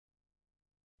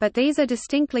But these are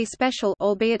distinctly special,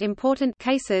 albeit important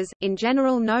cases. In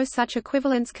general, no such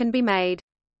equivalence can be made.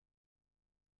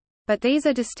 But these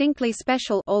are distinctly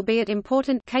special, albeit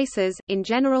important cases. In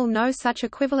general, no such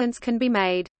equivalence can be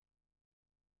made.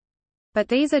 But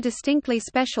these are distinctly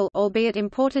special, albeit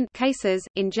important cases.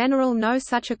 In general, no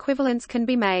such equivalence can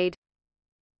be made.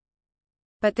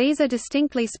 But these are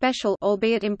distinctly special,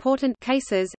 albeit important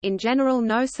cases. In general,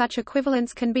 no such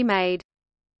equivalence can be made.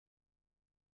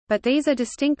 But these are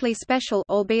distinctly special,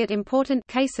 albeit important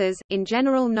cases. In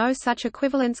general, no such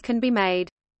equivalence can be made.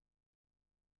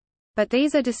 But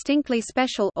these are distinctly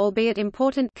special, albeit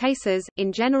important cases.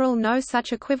 In general, no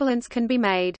such equivalence can be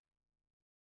made.